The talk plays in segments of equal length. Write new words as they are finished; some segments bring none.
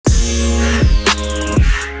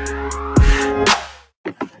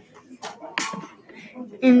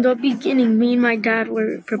In the beginning, me and my dad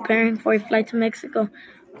were preparing for a flight to Mexico.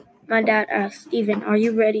 My dad asked, "Steven, are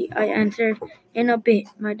you ready?" I answered, "In a bit."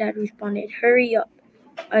 My dad responded, "Hurry up."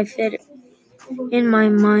 I said in my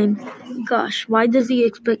mind, "Gosh, why does he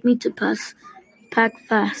expect me to pack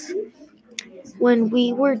fast?" When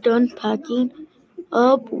we were done packing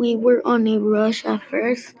up, we were on a rush at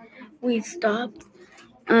first. We stopped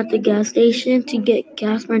at the gas station to get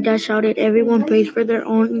gas. My dad shouted, "Everyone pays for their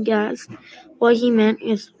own gas." What he meant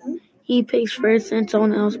is he pays first and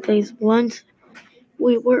someone else pays. Once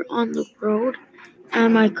we were on the road,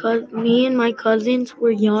 and me and my cousins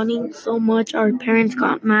were yawning so much our parents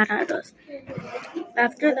got mad at us.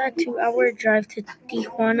 After that 2-hour drive to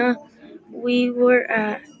Tijuana, we were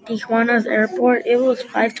at Tijuana's airport. It was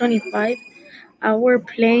 5:25. Our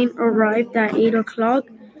plane arrived at 8 o'clock.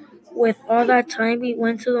 With all that time, we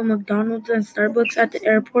went to the McDonald's and Starbucks at the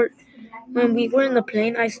airport. When we were in the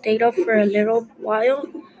plane, I stayed up for a little while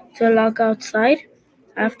to log outside.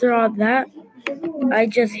 After all that, I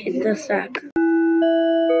just hit the sack.